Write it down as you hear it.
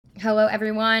Hello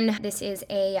everyone, this is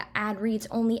a ad reads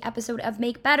only episode of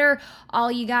Make Better.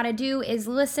 All you gotta do is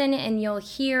listen and you'll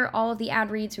hear all of the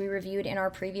ad reads we reviewed in our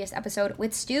previous episode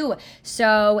with Stu.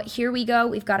 So here we go,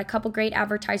 we've got a couple great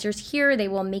advertisers here. They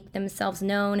will make themselves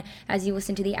known as you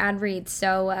listen to the ad reads.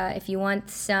 So if you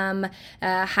want some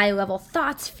high level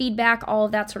thoughts, feedback, all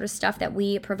of that sort of stuff that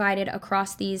we provided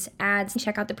across these ads,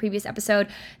 check out the previous episode.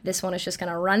 This one is just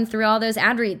gonna run through all those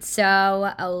ad reads.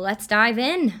 So let's dive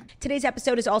in. Today's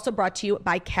episode is also brought to you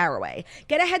by Caraway.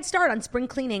 Get a head start on spring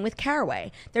cleaning with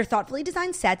Caraway. Their thoughtfully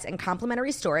designed sets and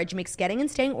complimentary storage makes getting and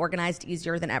staying organized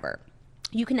easier than ever.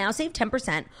 You can now save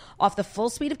 10% off the full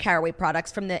suite of Caraway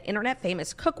products, from the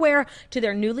internet-famous cookware to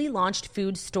their newly launched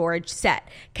food storage set.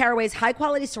 Caraway's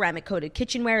high-quality ceramic-coated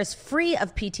kitchenware is free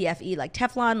of PTFE like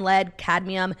Teflon, lead,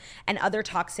 cadmium, and other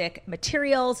toxic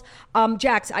materials.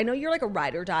 Jax, I know you're like a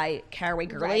ride-or-die Caraway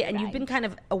girly, and you've been kind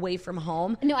of away from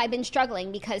home. No, I've been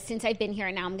struggling because since I've been here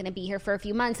and now I'm going to be here for a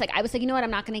few months, like I was like, you know what,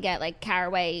 I'm not going to get like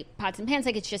Caraway pots and pans.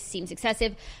 Like it just seems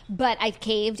excessive. But I've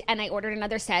caved and I ordered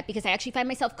another set because I actually find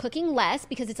myself cooking less,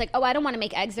 because it's like, oh, I don't want to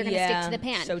make eggs. They're going to stick to the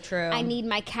pan. So true. I need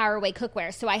my Caraway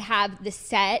cookware. So I have the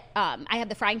set. I have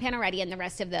the frying pan already, and the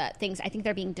rest of the things, I think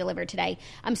they're being delivered today.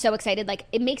 I'm so excited. Like,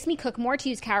 it makes me cook more to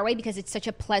use Caraway because it's such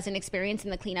a pleasant experience,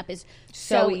 and the cleanup is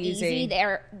so easy.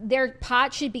 Their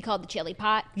pot should be called the chili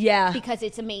pot. Yeah. Because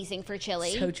it's amazing for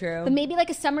chili. So true. But maybe like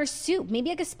a summer soup.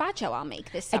 Maybe a gazpacho I'll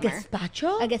make this summer. A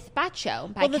gazpacho? A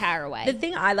gazpacho by Caraway. The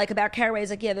thing I like about Caraway is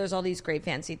like, yeah, there's all these great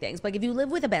fancy things. But like, if you live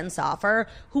with a Ben Soffer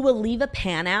who will leave a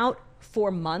pan out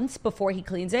for months before he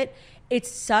cleans it,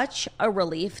 it's such a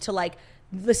relief to like,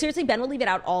 seriously, Ben will leave it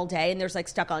out all day and there's like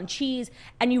stuck on cheese,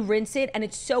 and you rinse it and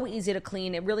it's so easy to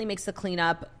clean. It really makes the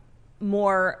cleanup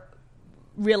more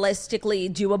realistically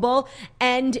doable,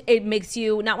 and it makes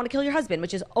you not want to kill your husband,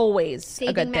 which is always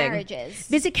saving a good marriages.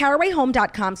 Thing. Visit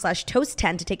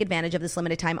carawayhome.com/toast10 to take advantage of this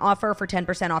limited time offer for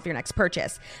 10% off your next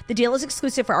purchase. The deal is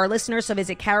exclusive for our listeners, so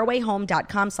visit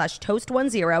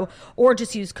carawayhome.com/toast10 or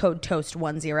just use code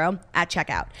toast10 at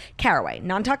checkout. Caraway,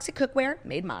 non-toxic cookware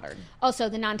made modern. Also,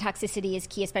 the non-toxicity is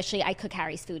key, especially I cook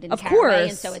Harry's food in of Caraway, course.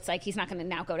 and so it's like he's not going to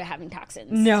now go to having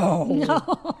toxins. No.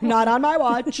 Not on my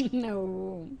watch.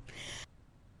 No.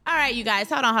 All right, you guys,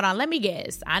 hold on. Let me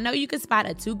guess. I know you can spot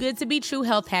a too good to be true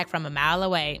health hack from a mile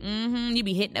away. You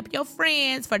be hitting up your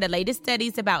friends for the latest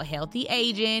studies about healthy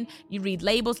aging. You read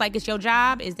labels like it's your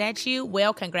job. Is that you?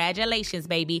 Well, congratulations,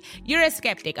 baby. You're a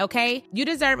skeptic, okay? You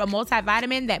deserve a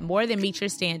multivitamin that more than meets your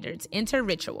standards. Enter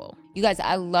Ritual. You guys,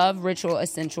 I love Ritual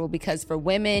Essential because for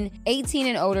women 18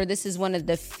 and older, this is one of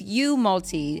the few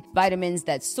multivitamins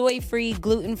that's soy-free,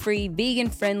 gluten-free,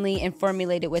 vegan-friendly, and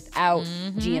formulated without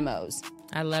GMOs.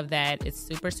 I love that. It's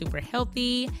super, super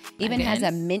healthy. Even has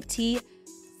a minty,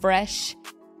 fresh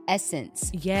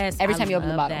essence. Yes. Every time you open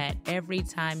the bottle. That. Every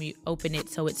time you open it,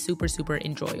 so it's super, super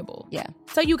enjoyable. Yeah.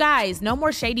 So you guys, no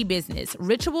more shady business.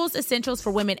 Ritual's Essentials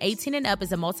for Women 18 and Up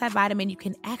is a multivitamin you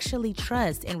can actually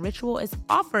trust. And Ritual is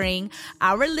offering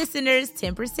our listeners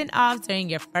 10% off during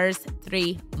your first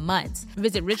 3 months.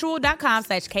 Visit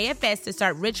ritual.com/KFS to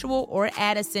start Ritual or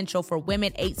add Essential for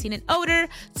Women 18 and older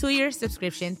to your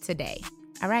subscription today.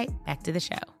 All right, back to the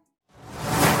show.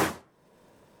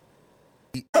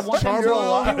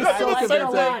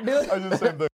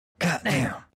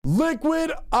 Goddamn.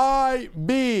 Liquid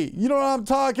IV. You know what I'm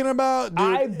talking about, dude?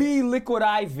 IB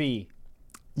LiquidIV.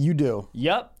 You do.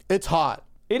 Yep. It's hot.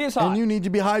 It is hot. And you need to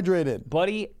be hydrated.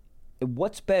 Buddy,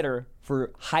 what's better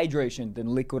for hydration than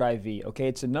LiquidIV? Okay,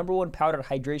 it's the #1 powdered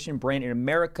hydration brand in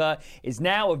America. Is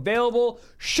now available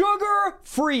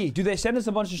sugar-free. Do they send us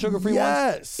a bunch of sugar-free ones?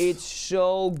 Yes. It's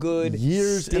so good.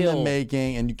 Years in still. the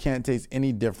making, and you can't taste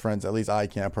any difference. At least I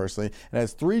can't personally. It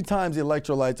has 3 times the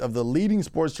electrolytes of the leading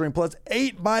sports drink, plus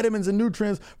 8 vitamins and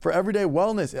nutrients for everyday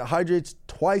wellness. It hydrates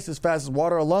twice as fast as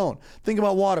water alone. Think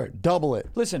about water. Double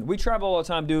it. Listen, we travel all the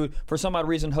time, dude. For some odd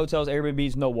reason, hotels,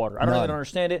 Airbnbs, no water. I don't even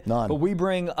understand it. None. But we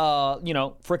bring,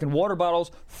 freaking water bottles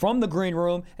from the green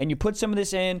room, and you put some of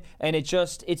this in, and it's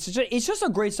just a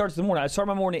great start to the morning. I start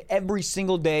my morning every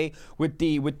single day with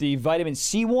the vitamin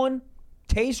C one.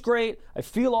 Tastes great. I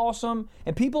feel awesome,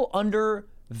 and people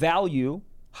undervalue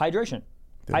hydration.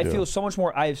 I feel so much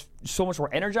more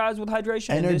energized with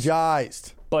hydration.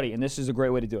 Energized. Buddy, and this is a great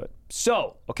way to do it.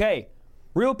 So, okay,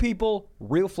 real people,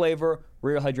 real flavor,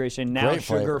 real hydration, now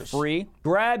sugar-free.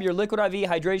 Grab your LiquidIV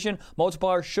Hydration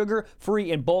Multiplier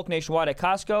sugar-free in bulk nationwide at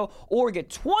Costco, or get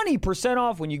 20%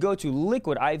 off when you go to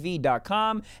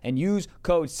liquidiv.com and use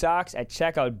code SOCKS at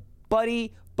checkout.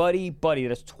 Buddy,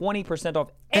 that's 20%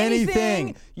 off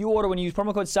anything you order when you use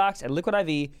promo code SOCKS at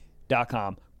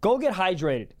liquidiv.com. Go get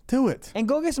hydrated. Do it. And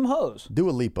go get some hose. Do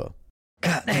a Lipa.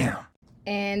 Goddamn.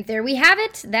 And there we have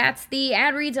it. That's the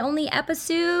Ad Reads Only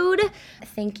episode.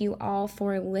 Thank you all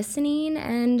for listening,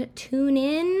 and tune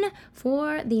in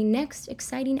for the next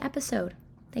exciting episode.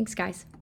 Thanks, guys.